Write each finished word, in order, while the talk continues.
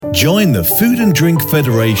Join the Food and Drink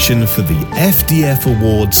Federation for the FDF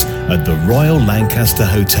Awards at the Royal Lancaster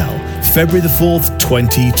Hotel, February the 4th,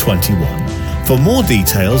 2021. For more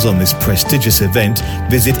details on this prestigious event,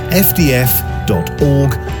 visit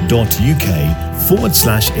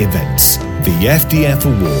fdf.org.uk/events. The FDF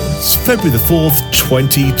Awards, February the 4th,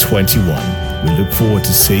 2021. We look forward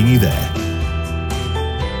to seeing you there.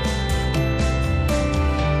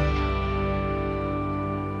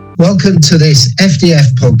 Welcome to this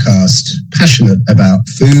FDF podcast, passionate about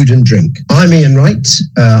food and drink. I'm Ian Wright.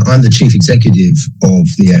 I'm the Chief Executive of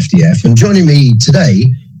the FDF. And joining me today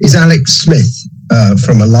is Alex Smith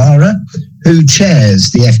from Alara, who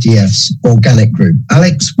chairs the FDF's organic group.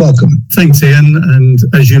 Alex, welcome. Thanks, Ian. And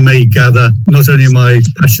as you may gather, not only am I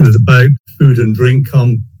passionate about food and drink,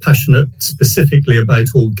 I'm passionate specifically about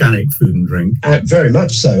organic food and drink. Very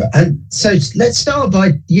much so. And so let's start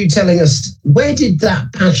by you telling us, where did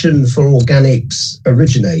that passion for organics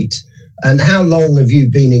originate? And how long have you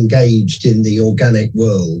been engaged in the organic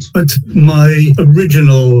world? But my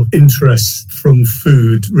original interest from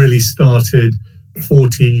food really started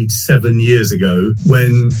 47 years ago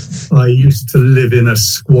when I used to live in a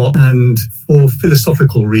squat, and for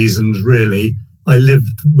philosophical reasons really, I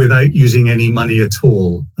lived without using any money at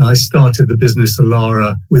all. I started the business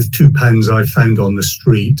Alara with £2 I found on the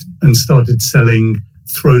street and started selling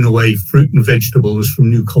thrown away fruit and vegetables from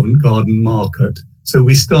New Covent Garden Market. So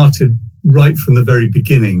we started right from the very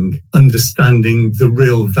beginning, understanding the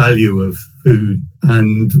real value of food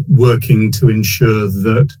and working to ensure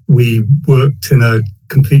that we worked in a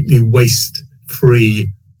completely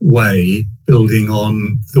waste-free way, building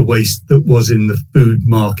on the waste that was in the food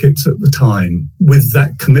markets at the time, with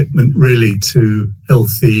that commitment really to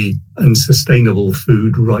healthy and sustainable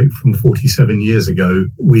food right from 47 years ago.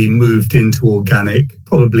 We moved into organic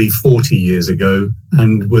probably 40 years ago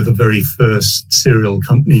and were the very first cereal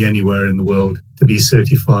company anywhere in the world to be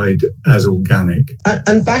certified as organic.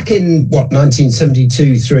 And back in,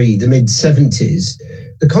 1972-3, the mid-70s,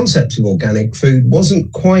 the concept of organic food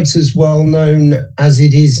wasn't quite as well known as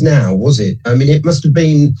it is now, was it? I mean, it must have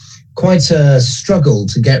been quite a struggle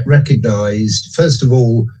to get recognised, first of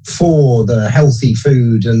all, for the healthy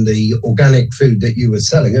food and the organic food that you were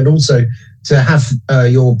selling, and also to have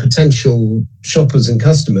your potential shoppers and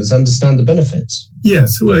customers understand the benefits.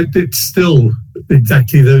 Yes, well, it's still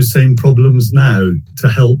exactly those same problems now, to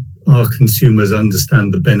help our consumers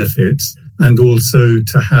understand the benefits and also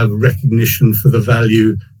to have recognition for the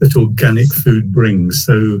value that organic food brings.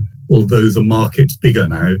 So although the market's bigger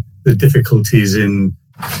now, the difficulties in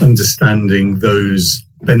understanding those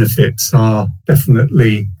benefits are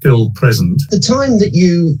definitely still present. The time that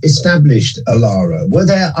you established Alara, were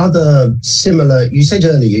there other similar, you said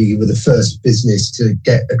earlier you were the first business to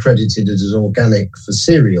get accredited as organic for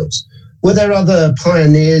cereals. Were there other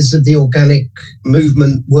pioneers of the organic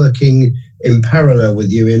movement working in parallel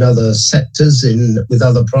with you in other sectors, with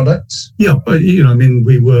other products? Yeah,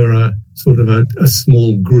 we were a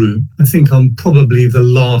small group. I think I'm probably the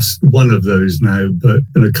last one of those now, but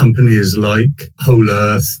companies like Whole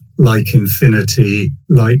Earth, like Infinity,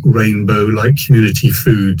 like Rainbow, like Community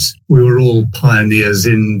Foods, we were all pioneers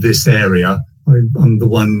in this area. I'm the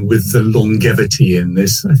one with the longevity in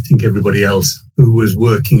this. I think everybody else who was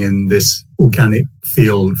working in this organic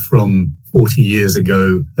field from 40 years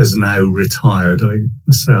ago has now retired. I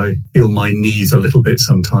feel my knees a little bit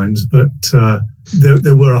sometimes, but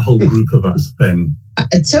there were a whole group of us then.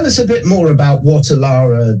 Tell us a bit more about what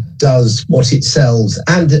Alara does, what it sells,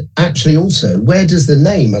 and actually also, where does the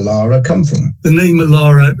name Alara come from? The name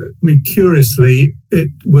Alara, curiously, it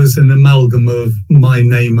was an amalgam of my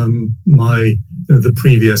name and the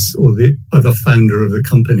previous or the other founder of the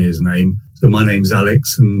company's name. So my name's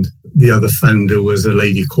Alex, and the other founder was a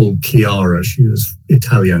lady called Chiara. She was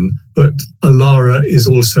Italian. But Alara is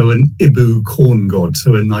also an Ibu corn god,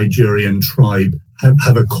 so a Nigerian tribe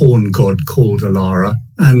have a corn god called Alara.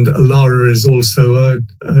 And Alara is also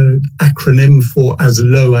an acronym for as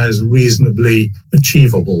low as reasonably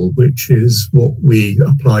achievable, which is what we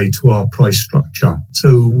apply to our price structure.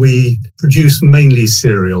 So we produce mainly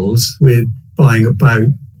cereals. We're buying about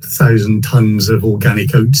 1,000 tons of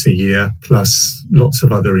organic oats a year, plus lots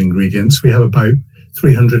of other ingredients. We have about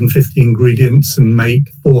 350 ingredients and make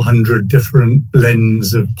 400 different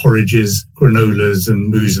blends of porridges, granolas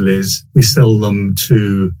and mueslis. We sell them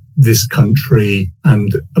to this country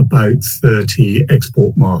and about 30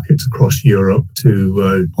 export markets across Europe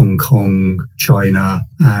to Hong Kong, China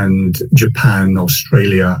and Japan,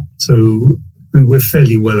 Australia. So and we're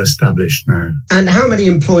fairly well established now. And how many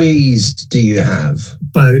employees do you have?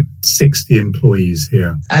 About 60 employees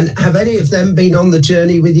here. And have any of them been on the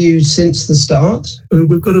journey with you since the start?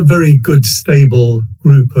 We've got a very good, stable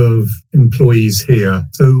group of employees here.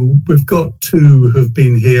 So we've got 2 who have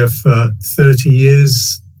been here for 30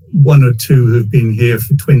 years, 1 or 2 who have been here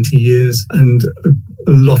for 20 years, and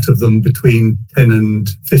a lot of them between 10 and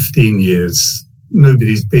 15 years.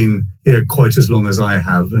 Nobody's been here quite as long as I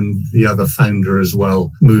have, and the other founder as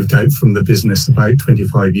well moved out from the business about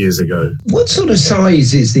 25 years ago. What sort of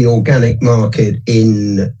size is the organic market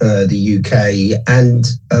in the UK? And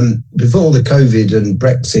before the Covid and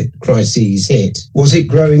Brexit crises hit, was it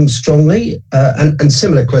growing strongly? And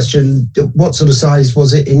similar question, what sort of size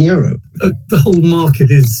was it in Europe? The whole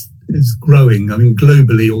market is growing. I mean,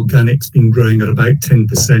 globally, organic's been growing at about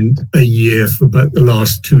 10% a year for about the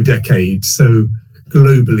last 2 decades. So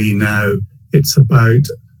globally now, it's about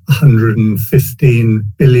 $115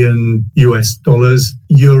 billion US.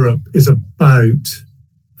 Europe is about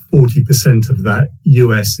 40% of that.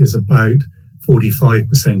 US is about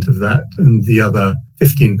 45% of that. And the other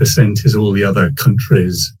 15% is all the other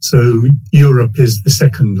countries. So Europe is the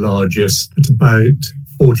second largest at about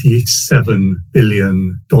 $47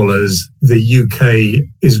 billion. The UK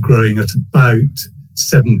is growing at about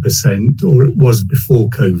 7%, or it was before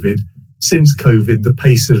COVID. Since COVID, the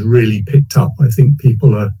pace has really picked up. I think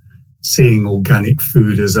people are seeing organic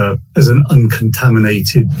food as an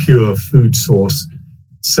uncontaminated, pure food source.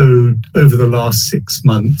 So over the last 6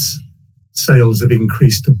 months, sales have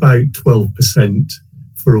increased about 12%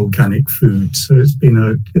 for organic food. So it's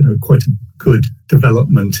been quite a good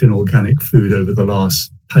development in organic food over the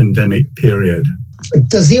last pandemic period.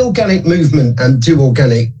 Does the organic movement and do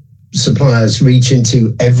organic suppliers reach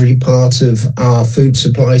into every part of our food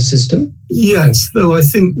supply system? Yes, though I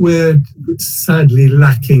think we're sadly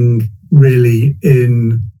lacking really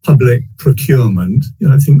in public procurement.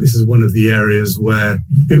 I think this is one of the areas where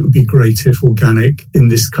it would be great if organic in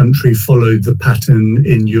this country followed the pattern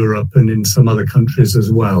in Europe and in some other countries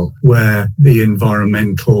as well, where the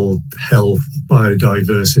environmental, health,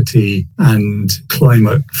 biodiversity and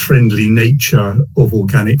climate-friendly nature of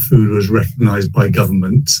organic food was recognised by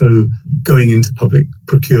government. So going into public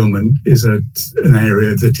procurement is an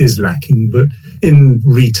area that is lacking, but in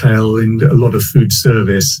retail, in a lot of food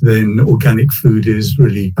service, then organic food is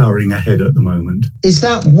really powering ahead at the moment. Is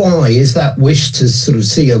that wish to sort of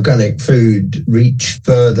see organic food reach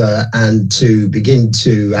further and to begin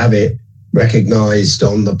to have it recognised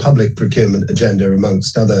on the public procurement agenda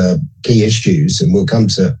amongst other key issues, and we'll come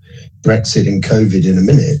to Brexit and COVID in a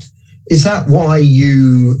minute. Is that why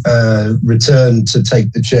you returned to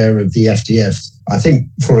take the chair of the FDF, I think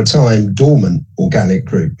for a time, dormant organic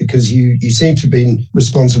group, because you seem to have been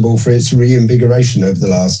responsible for its reinvigoration over the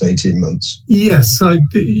last 18 months? Yes,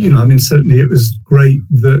 certainly it was great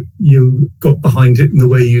that you got behind it in the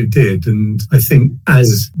way you did. And I think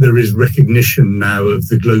as there is recognition now of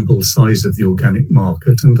the global size of the organic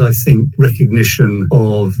market, and I think recognition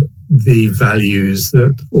of the values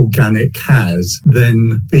that organic has,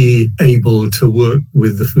 then be able to work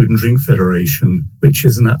with the Food and Drink Federation, which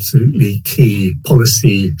is an absolutely key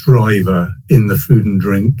policy driver in the food and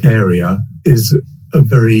drink area, is a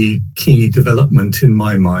very key development in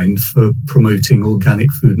my mind for promoting organic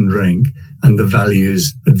food and drink and the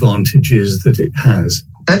values, advantages that it has.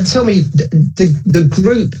 And tell me, the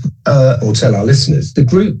group, or tell our listeners, the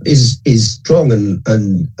group is strong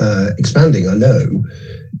and expanding, I know,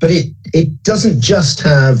 but it doesn't just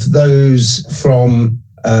have those from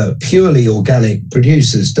purely organic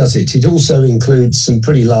producers, does it? It also includes some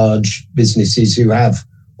pretty large businesses who have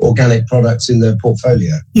organic products in their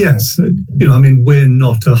portfolio. Yes, we're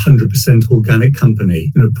not a 100% organic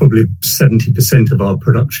company. Probably 70% of our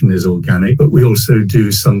production is organic, but we also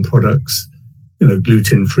do some products,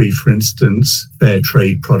 gluten-free, for instance, fair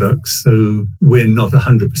trade products. So we're not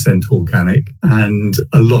 100% organic. And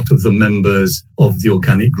a lot of the members of the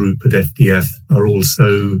organic group at FDF are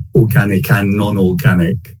also organic and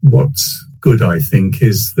non-organic. What's good, I think,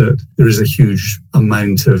 is that there is a huge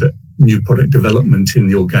amount of new product development in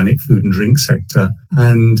the organic food and drink sector,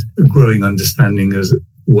 and a growing understanding as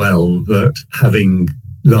well that having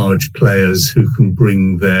large players who can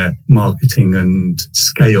bring their marketing and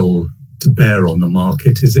scale to bear on the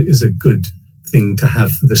market is a good thing to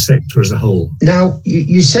have for the sector as a whole. Now,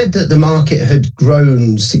 you said that the market had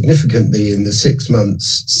grown significantly in the 6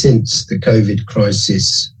 months since the COVID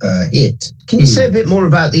crisis hit. Can you say a bit more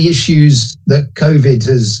about the issues that COVID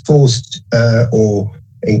has forced or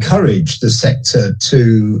encourage the sector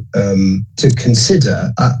to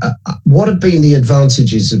consider. What have been the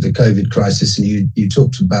advantages of the COVID crisis? And you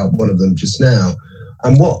talked about one of them just now.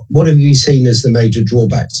 And what have you seen as the major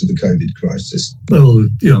drawbacks of the COVID crisis? Well,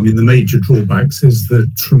 the major drawbacks is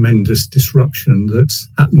the tremendous disruption that's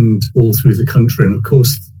happened all through the country. And of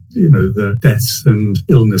course, the deaths and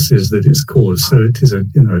illnesses that it's caused. So it is a,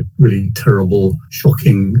 really terrible,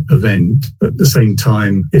 shocking event. But at the same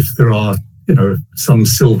time, if there are some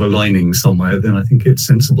silver lining somewhere, then I think it's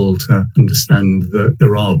sensible to understand that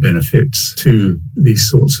there are benefits to these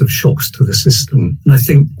sorts of shocks to the system. And I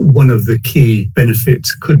think one of the key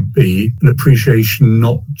benefits could be an appreciation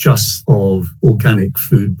not just of organic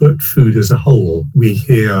food, but food as a whole. We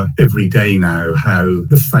hear every day now how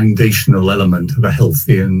the foundational element of a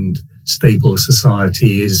healthy and stable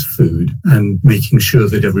society is food, and making sure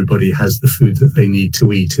that everybody has the food that they need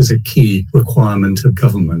to eat is a key requirement of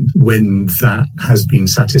government. When that has been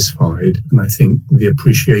satisfied, and I think the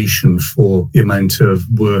appreciation for the amount of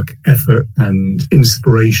work, effort and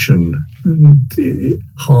inspiration and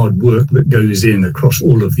hard work that goes in across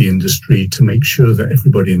all of the industry to make sure that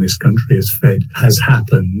everybody in this country is fed has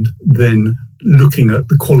happened, then looking at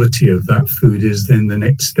the quality of that food is then the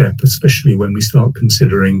next step, especially when we start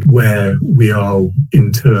considering where we are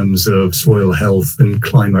in terms of soil health and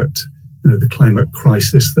climate, the climate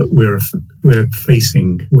crisis that we're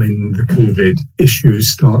facing when the COVID issues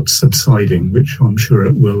start subsiding, which I'm sure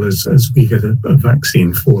it will as we get a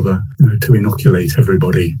vaccine for to inoculate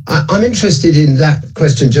everybody. I'm interested in that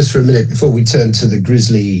question just for a minute before we turn to the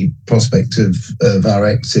grisly prospect of our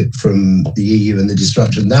exit from the EU and the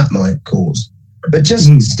disruption that might cause. But just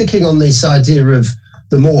sticking on this idea of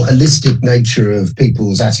the more holistic nature of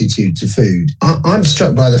people's attitude to food, I'm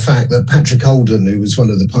struck by the fact that Patrick Holden, who was one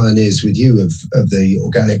of the pioneers with you of the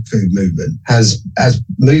organic food movement, has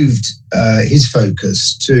moved his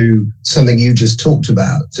focus to something you just talked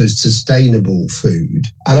about, to sustainable food.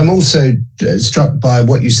 And I'm also struck by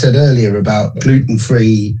what you said earlier about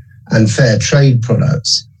gluten-free and fair trade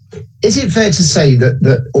products. Is it fair to say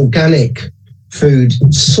that organic food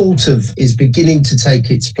sort of is beginning to take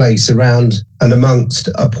its place around and amongst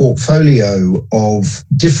a portfolio of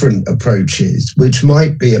different approaches, which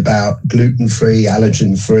might be about gluten-free,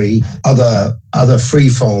 allergen-free, other free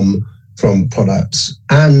from products,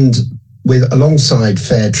 and alongside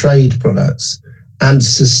fair trade products and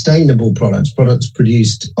sustainable products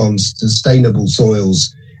produced on sustainable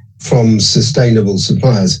soils from sustainable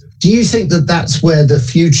suppliers? Do you think that that's where the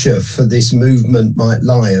future for this movement might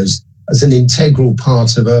lie as an integral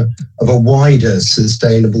part of a wider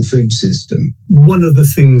sustainable food system? One of the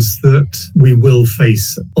things that we will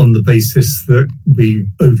face on the basis that we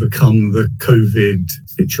overcome the COVID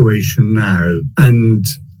situation now, and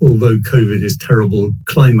although COVID is terrible,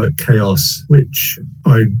 climate chaos, which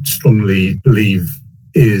I strongly believe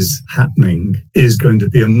is happening, is going to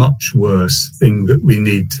be a much worse thing that we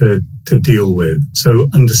need to deal with. So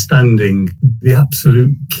understanding the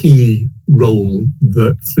absolute key role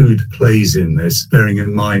that food plays in this, bearing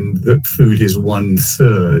in mind that food is one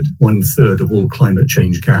third of all climate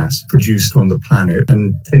change gas produced on the planet,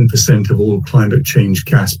 and 10% of all climate change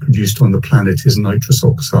gas produced on the planet is nitrous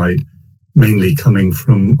oxide, mainly coming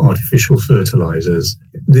from artificial fertilizers.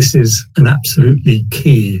 This is an absolutely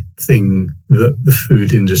key thing that the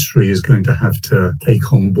food industry is going to have to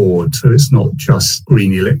take on board. So it's not just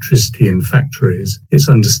green electricity in factories, it's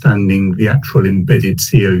understanding the actual embedded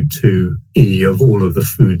CO2e of all of the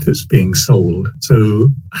food that's being sold. So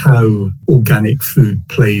how organic food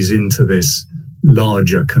plays into this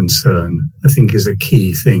larger concern, I think, is a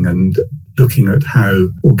key thing, and looking at how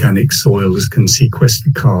organic soils can sequester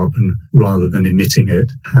carbon rather than emitting it,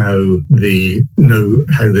 how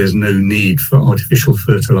there's no need for artificial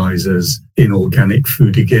fertilizers in organic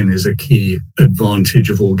food, again, is a key advantage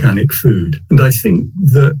of organic food. And I think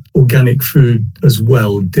that organic food as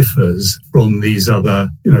well differs from these other,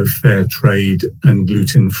 fair trade and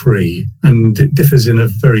gluten-free. And it differs in a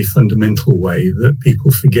very fundamental way that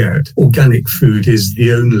people forget. Organic food is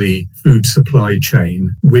the only food supply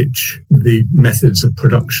chain which the methods of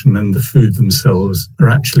production and the food themselves are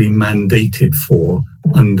actually mandated for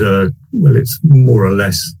under, it's more or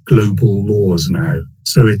less global laws now.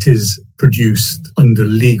 So it is produced under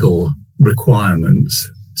legal requirements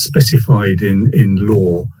specified in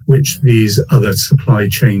law, which these other supply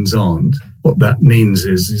chains aren't. What that means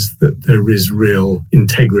is that there is real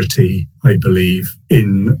integrity, I believe,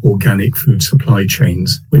 in organic food supply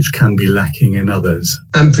chains, which can be lacking in others.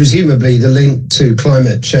 And presumably the link to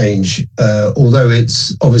climate change, although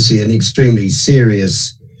it's obviously an extremely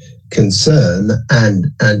serious concern,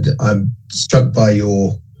 and I'm struck by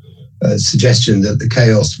your suggestion that the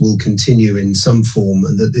chaos will continue in some form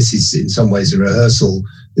and that this is in some ways a rehearsal.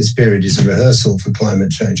 This period is a rehearsal for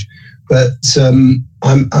climate change. But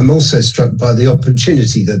I'm also struck by the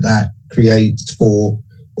opportunity that creates for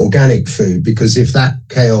organic food, because if that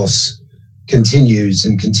chaos continues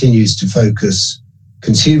and continues to focus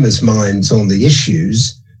consumers' minds on the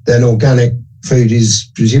issues, then organic food is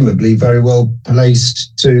presumably very well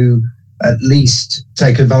placed to at least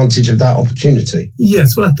take advantage of that opportunity.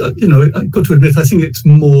 Yes, well, I've got to admit, I think it's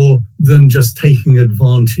more than just taking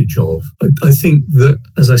advantage of. I think that,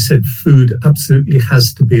 as I said, food absolutely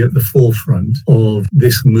has to be at the forefront of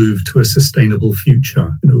this move to a sustainable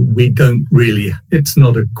future. We don't really, it's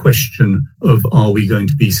not a question of are we going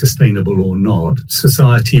to be sustainable or not.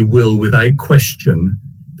 Society will, without question,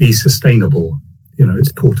 be sustainable.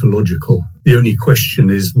 It's tautological. The only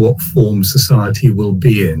question is what form society will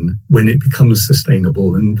be in when it becomes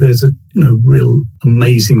sustainable. And there's a real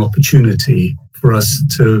amazing opportunity for us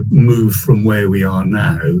to move from where we are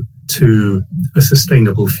now to a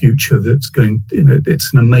sustainable future that's going,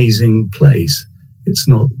 it's an amazing place. It's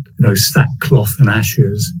not, sackcloth and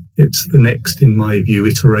ashes. It's the next, in my view,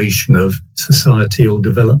 iteration of societal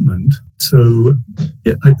development. So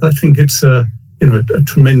yeah, I think it's a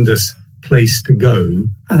tremendous place to go.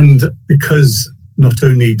 And because not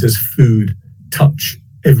only does food touch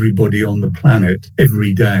everybody on the planet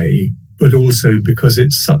every day, but also because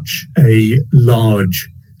it's such a large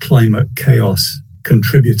climate chaos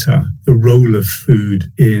contributor, the role of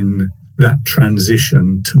food in that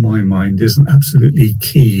transition, to my mind, is an absolutely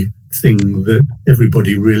key thing that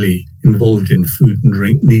everybody really involved in food and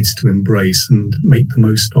drink needs to embrace and make the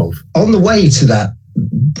most of. On the way to that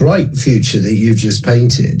bright future that you've just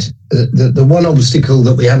painted, the one obstacle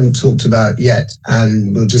that we haven't talked about yet,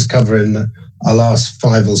 and we'll just cover in our last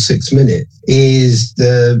 5 or 6 minutes, is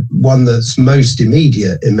the one that's most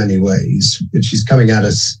immediate in many ways, which is coming at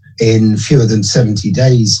us in fewer than 70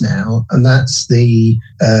 days now, and that's the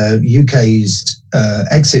UK's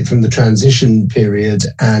exit from the transition period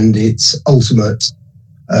and its ultimate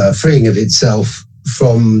freeing of itself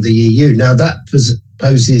from the EU. Now, that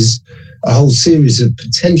poses a whole series of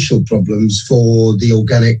potential problems for the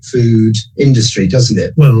organic food industry, doesn't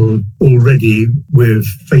it? Well, already we're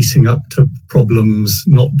facing up to problems,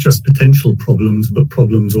 not just potential problems, but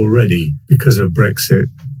problems already. Because of Brexit,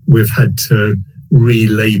 we've had to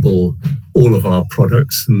relabel all of our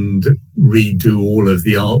products and redo all of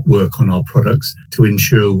the artwork on our products to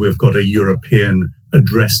ensure we've got a European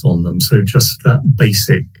address on them. So just that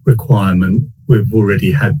basic requirement we've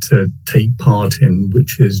already had to take part in,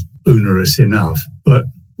 which is onerous enough. But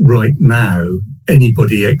right now,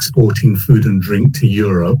 anybody exporting food and drink to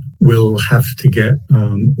Europe will have to get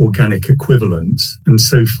organic equivalents. And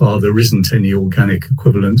so far, there isn't any organic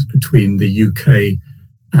equivalence between the UK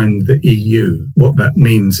and the EU. What that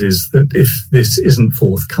means is that if this isn't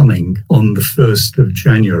forthcoming on the 1st of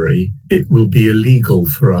January, it will be illegal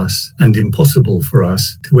for us and impossible for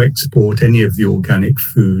us to export any of the organic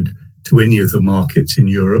food to any of the markets in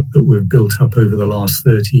Europe that we've built up over the last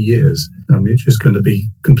 30 years. It's just going to be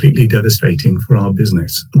completely devastating for our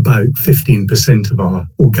business. About 15% of our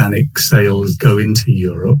organic sales go into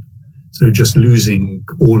Europe. So just losing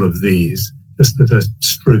all of these, just at a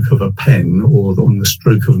stroke of a pen or on the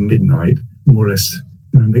stroke of midnight, more or less,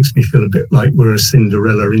 makes me feel a bit like we're a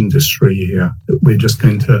Cinderella industry here, that we're just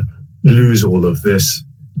going to lose all of this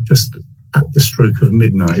just at the stroke of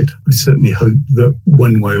midnight. I certainly hope that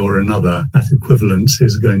one way or another, that equivalence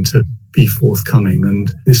is going to be forthcoming,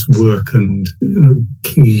 and this work and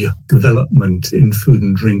key development in food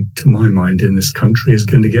and drink, to my mind, in this country is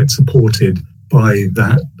going to get supported by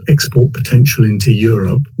that export potential into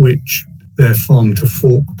Europe, which their farm to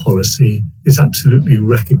fork policy is absolutely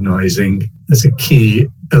recognising as a key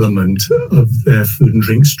element of their food and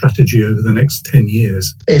drink strategy over the next 10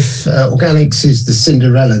 years. If organics is the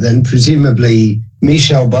Cinderella, then presumably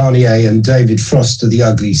Michel Barnier and David Frost are the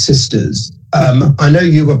ugly sisters. I know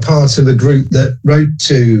you were part of a group that wrote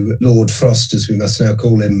to Lord Frost, as we must now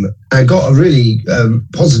call him, and got a really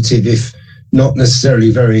positive, if not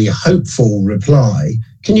necessarily very hopeful, reply.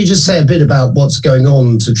 Can you just say a bit about what's going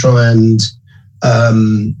on to try and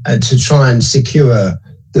secure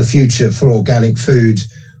the future for organic food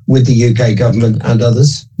with the UK government and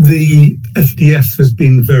others? The FDF has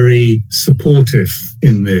been very supportive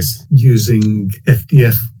in this. Using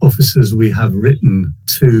FDF officers, we have written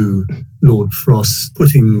to Lord Frost,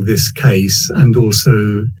 putting this case, and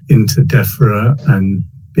also into DEFRA and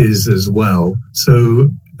BIS as well.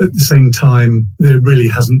 So at the same time, there really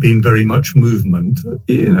hasn't been very much movement,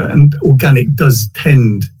 and organic does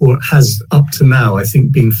tend, or has up to now, I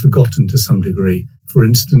think, been forgotten to some degree. For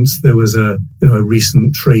instance, there was a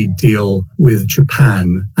recent trade deal with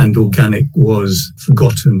Japan, and organic was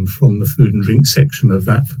forgotten from the food and drink section of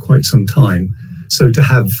that for quite some time. So to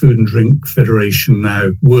have Food and Drink Federation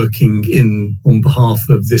now working on behalf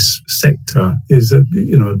of this sector is a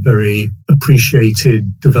very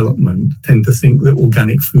appreciated development. I tend to think that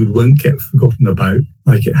organic food won't get forgotten about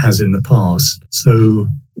like it has in the past. So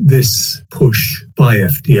this push by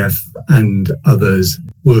FDF and others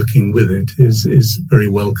working with it is very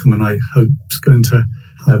welcome, and I hope it's going to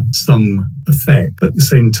have some effect. At the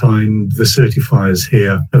same time, the certifiers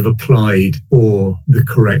here have applied for the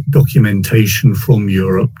correct documentation from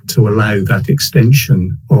Europe to allow that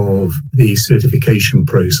extension of the certification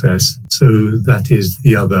process. So that is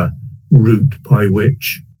the other route by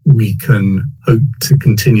which we can hope to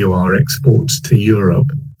continue our exports to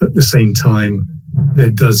Europe. At the same time,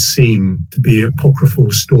 there does seem to be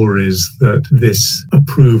apocryphal stories that this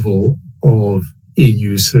approval of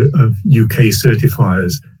UK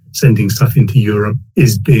certifiers sending stuff into Europe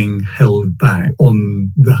is being held back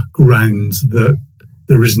on the grounds that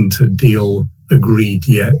there isn't a deal agreed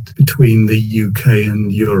yet between the UK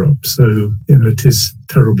and Europe. So, it is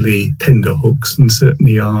terribly tenterhooks, and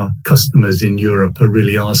certainly our customers in Europe are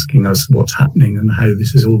really asking us what's happening and how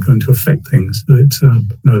this is all going to affect things. So it's a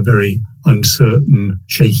very uncertain,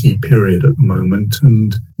 shaky period at the moment,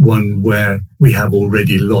 and one where we have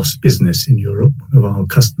already lost business in Europe. One of our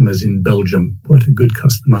customers in Belgium, quite a good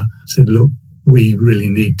customer, said, look, we really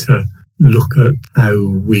need to look at how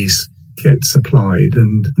we get supplied,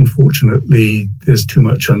 and unfortunately there's too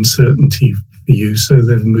much uncertainty for you, so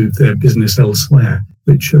they've moved their business elsewhere,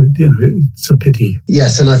 which it's a pity.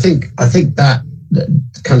 Yes, and I think that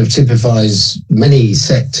kind of typifies many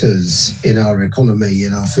sectors in our economy,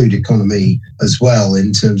 in our food economy as well,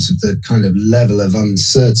 in terms of the kind of level of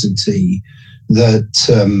uncertainty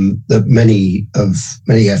that many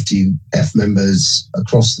FDF members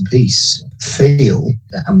across the piece feel.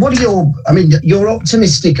 And what are you're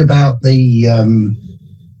optimistic about the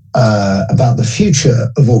future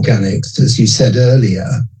of organics, as you said earlier.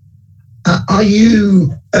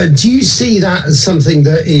 Do you see that as something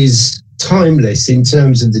that is timeless in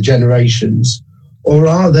terms of the generations, or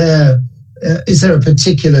is there a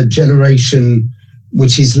particular generation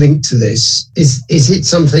which is linked to this? Is it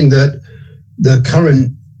something that the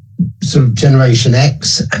current sort of Generation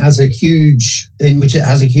X has a huge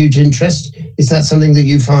interest? Is that something that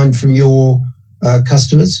you find from your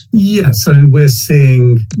customers? Yes, and we're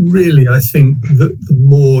seeing, really, I think that the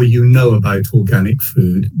more you know about organic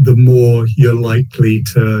food, the more you're likely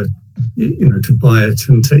to buy it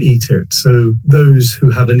and to eat it. So those who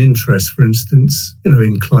have an interest, for instance,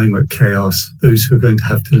 in climate chaos, those who are going to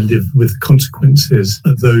have to live with consequences,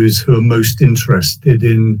 are those who are most interested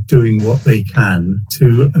in doing what they can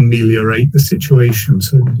to ameliorate the situation.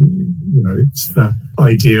 So, it's the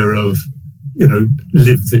idea of,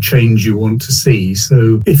 live the change you want to see.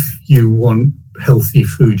 So if you want healthy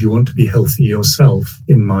food, you want to be healthy yourself,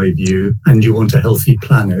 in my view, and you want a healthy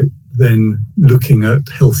planet, then looking at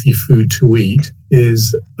healthy food to eat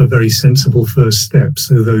is a very sensible first step.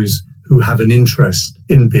 So those who have an interest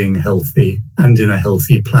in being healthy and in a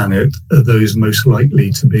healthy planet are those most likely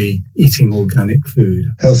to be eating organic food.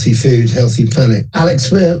 Healthy food, healthy planet.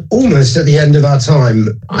 Alex, we're almost at the end of our time.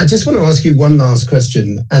 I just want to ask you one last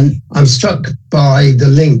question, and I'm struck by the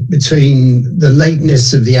link between the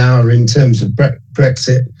lateness of the hour in terms of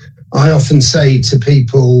Brexit. I often say to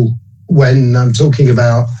people when I'm talking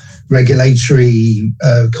about regulatory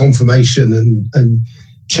confirmation and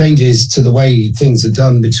changes to the way things are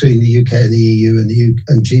done between the UK and the EU and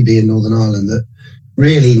GB in Northern Ireland, that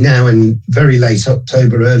really now in very late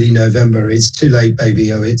October, early November, it's too late,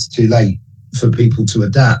 baby. Oh, it's too late for people to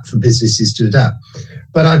adapt, for businesses to adapt.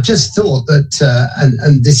 But I've just thought that,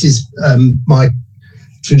 and this is my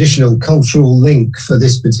traditional cultural link for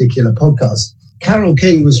this particular podcast, Carole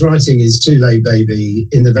King was writing his Too Late Baby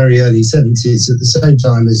in the very early 70s at the same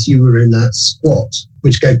time as you were in that squat,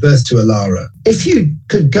 which gave birth to Alara. If you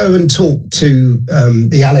could go and talk to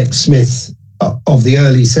the Alex Smith of the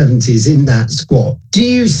early 70s in that squat, do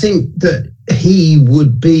you think that he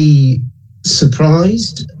would be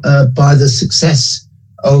surprised by the success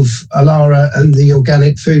of Alara and the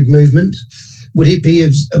organic food movement? Would it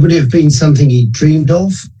have been something he dreamed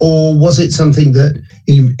of, or was it something that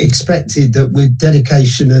he expected that with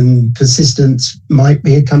dedication and persistence might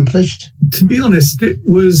be accomplished? To be honest, it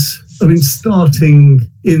was, starting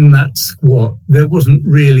in that squat, there wasn't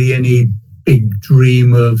really any big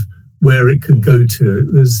dream of where it could go to.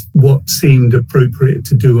 It was what seemed appropriate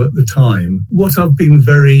to do at the time. What I've been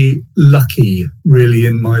very lucky really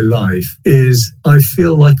in my life is I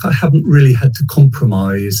feel like I haven't really had to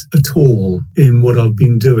compromise at all in what I've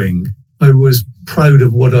been doing. I was proud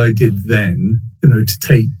of what I did then, to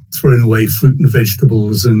take throwing away fruit and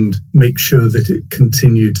vegetables and make sure that it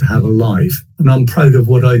continued to have a life. And I'm proud of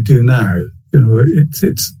what I do now.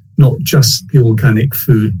 It's not just the organic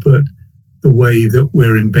food, but the way that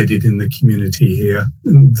we're embedded in the community here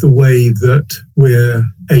and the way that we're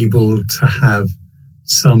able to have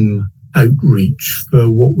some outreach for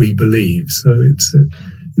what we believe. So it's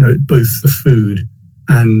both the food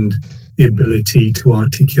and the ability to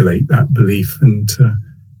articulate that belief and to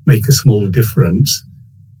make a small difference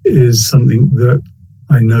is something that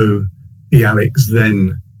I know the Alex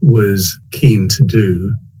then was keen to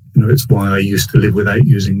do. It's why I used to live without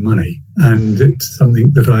using money. And it's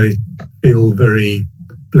something that I feel very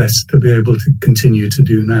blessed to be able to continue to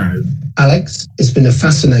do now. Alex, it's been a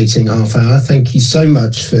fascinating half hour. Thank you so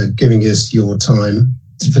much for giving us your time,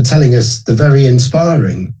 for telling us the very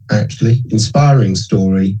inspiring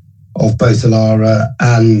story of both Alara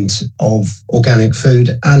and of organic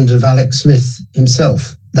food and of Alex Smith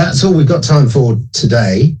himself. That's all we've got time for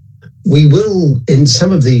today. We will, in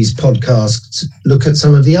some of these podcasts, look at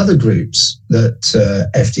some of the other groups that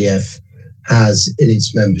FDF has in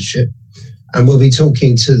its membership. And we'll be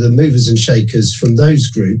talking to the movers and shakers from those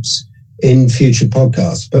groups in future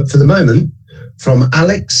podcasts. But for the moment, from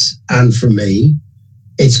Alex and from me,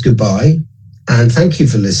 it's goodbye. And thank you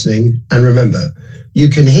for listening. And remember, you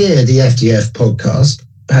can hear the FDF podcast,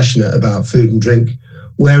 Passionate About Food and Drink,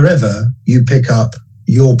 wherever you pick up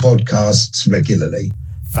your podcasts regularly.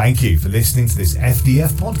 Thank you for listening to this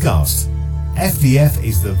FDF podcast. FDF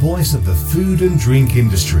is the voice of the food and drink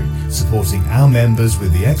industry, supporting our members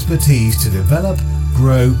with the expertise to develop,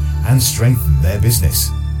 grow, and strengthen their business.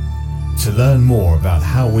 To learn more about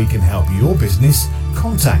how we can help your business,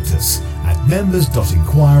 contact us at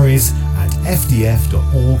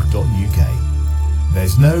members.inquiries@fdf.org.uk.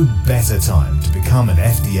 There's no better time to become an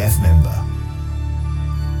FDF member.